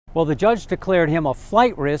Well, the judge declared him a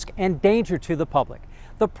flight risk and danger to the public.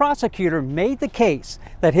 The prosecutor made the case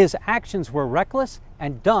that his actions were reckless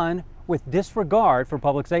and done with disregard for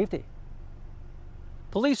public safety.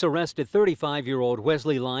 Police arrested 35-year-old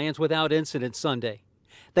Wesley Lyons without incident Sunday.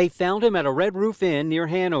 They found him at a Red Roof Inn near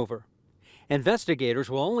Hanover. Investigators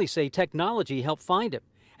will only say technology helped find him,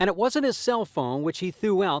 and it wasn't his cell phone which he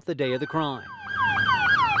threw out the day of the crime.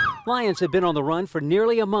 Lyons had been on the run for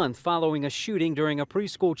nearly a month following a shooting during a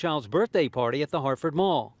preschool child's birthday party at the Harford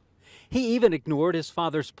Mall. He even ignored his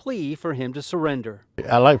father's plea for him to surrender.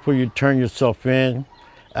 I like for you to turn yourself in.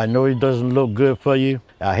 I know it doesn't look good for you.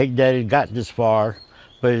 I hate that it got this far,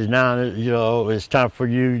 but it's now, it's time for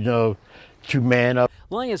you, to man up.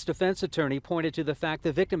 Lyons' defense attorney pointed to the fact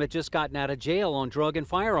the victim had just gotten out of jail on drug and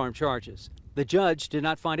firearm charges. The judge did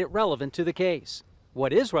not find it relevant to the case.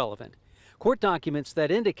 What is relevant? Court documents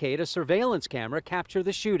that indicate a surveillance camera captured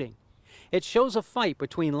the shooting. It shows a fight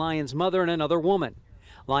between Lyons' mother and another woman.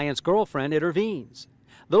 Lyons' girlfriend intervenes.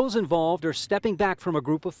 Those involved are stepping back from a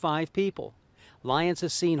group of 5 people. Lyons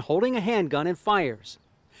is seen holding a handgun and fires.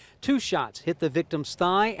 2 shots hit the victim's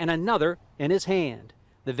thigh and another in his hand.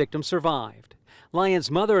 The victim survived.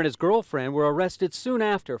 Lyons' mother and his girlfriend were arrested soon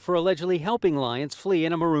after for allegedly helping Lyons flee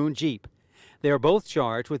in a maroon Jeep. They are both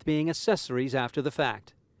charged with being accessories after the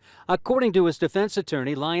fact. According to his defense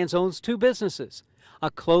attorney, Lyons owns 2 businesses,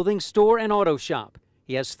 a clothing store and auto shop.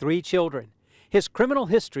 He has 3 children. His criminal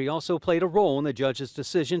history also played a role in the judge's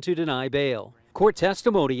decision to deny bail. Court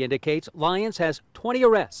testimony indicates Lyons has 20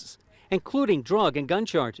 arrests, including drug and gun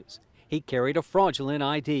charges. He carried a fraudulent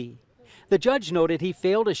ID. The judge noted he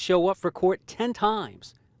failed to show up for court 10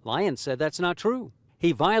 times. Lyons said that's not true.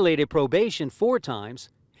 He violated probation 4 times.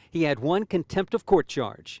 He had 1 contempt of court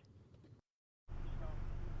charge.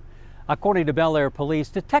 According to Bel Air police,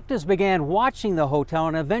 detectives began watching the hotel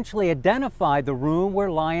and eventually identified the room where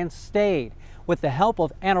Lyons stayed. With the help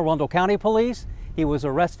of Anne Arundel County police, he was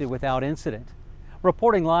arrested without incident.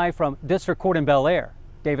 Reporting live from District Court in Bel Air,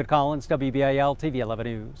 David Collins, WBAL-TV 11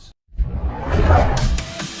 News.